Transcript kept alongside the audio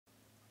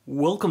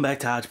Welcome back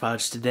to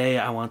Hodgepodge. Today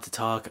I want to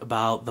talk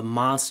about the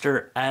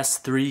Monster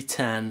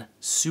S310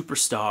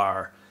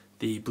 Superstar,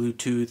 the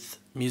Bluetooth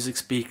music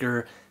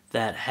speaker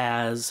that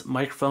has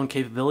microphone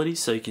capabilities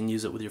so you can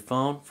use it with your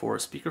phone for a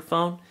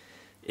speakerphone.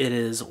 It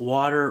is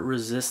water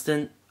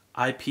resistant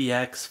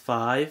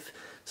IPX5,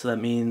 so that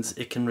means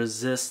it can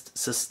resist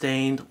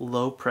sustained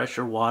low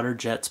pressure water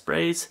jet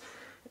sprays,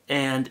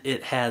 and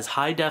it has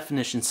high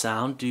definition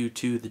sound due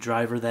to the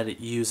driver that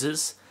it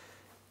uses.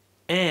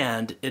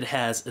 And it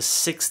has a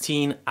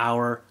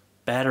 16-hour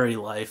battery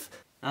life.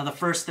 Now the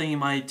first thing you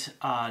might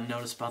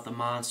notice about the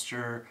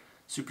Monster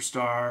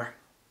Superstar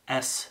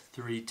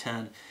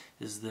S310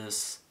 is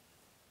this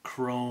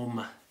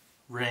chrome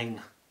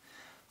ring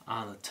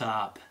on the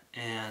top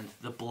and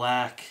the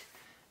black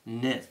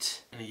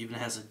knit. And it even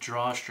has a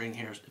drawstring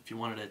here if you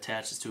wanted to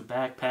attach this to a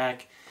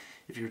backpack.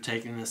 If you're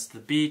taking this to the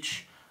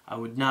beach, I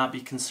would not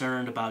be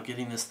concerned about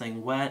getting this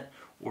thing wet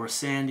or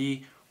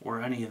sandy or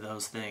any of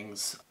those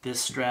things. This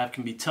strap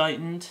can be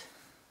tightened.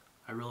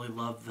 I really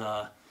love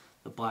the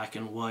black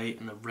and white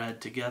and the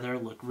red together,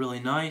 look really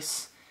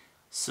nice.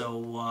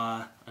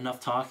 So enough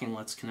talking,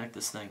 let's connect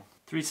this thing.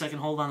 3-second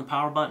hold on the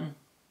power button.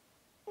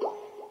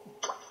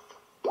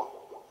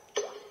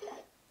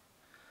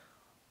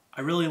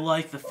 I really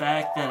like the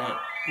fact that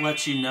it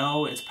lets you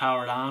know it's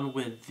powered on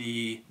with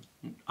the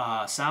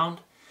sound.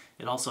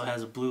 It also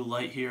has a blue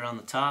light here on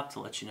the top to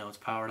let you know it's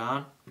powered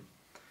on.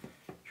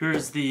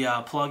 Here's the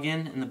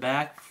plug-in in the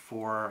back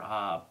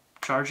for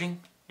charging,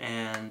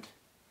 and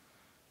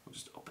we'll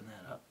just open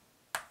that up.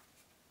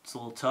 It's a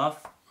little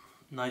tough,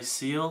 nice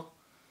seal.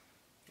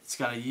 It's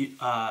got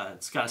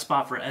a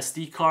spot for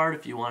SD card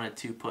if you wanted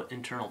to put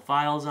internal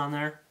files on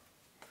there.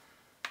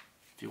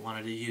 If you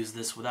wanted to use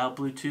this without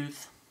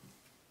Bluetooth,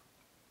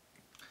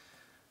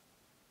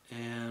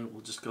 and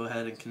we'll just go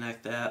ahead and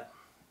connect that.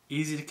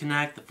 Easy to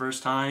connect. The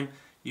first time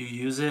you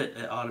use it,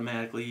 it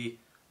automatically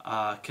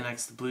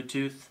connects to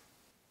Bluetooth.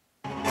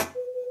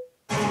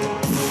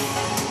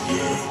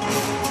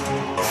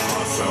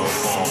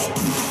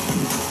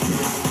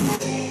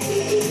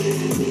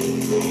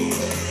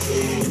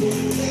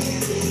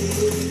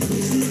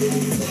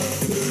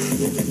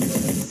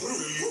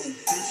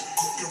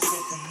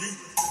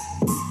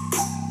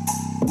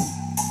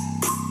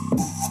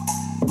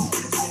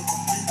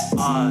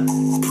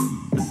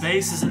 The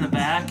bass is in the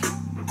back.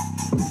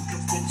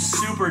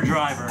 Super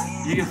driver.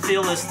 You can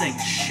feel this thing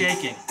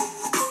shaking.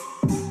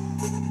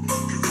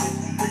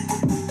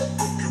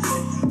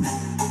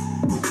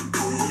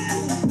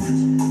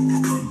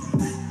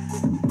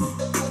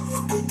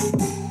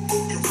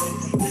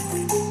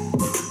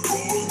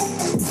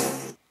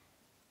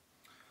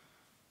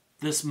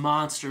 This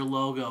Monster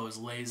logo is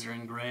laser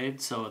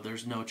engraved, so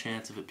there's no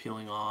chance of it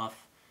peeling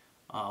off,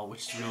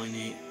 which is really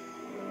neat.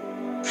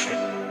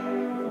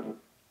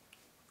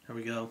 Here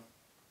we go.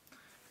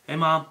 Hey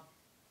Mom,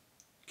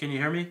 can you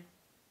hear me?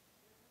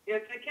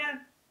 Yes, I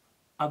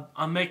can.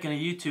 I'm making a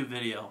YouTube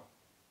video.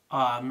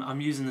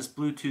 I'm using this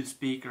Bluetooth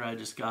speaker I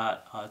just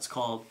got. It's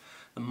called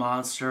the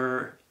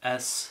Monster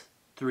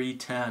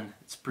S310.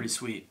 It's pretty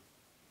sweet.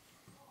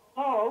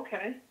 Oh,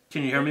 okay.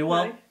 Can you hear me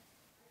well? Nice.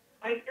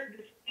 I heard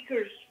the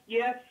speakers,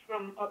 yes,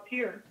 from up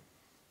here.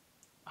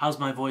 How's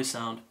my voice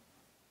sound?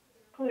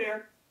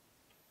 Clear.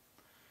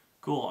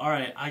 Cool.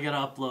 Alright, I gotta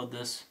upload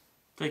this.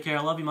 Take care.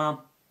 I love you, Mom.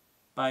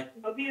 Bye.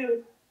 Love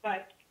you.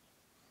 Bye.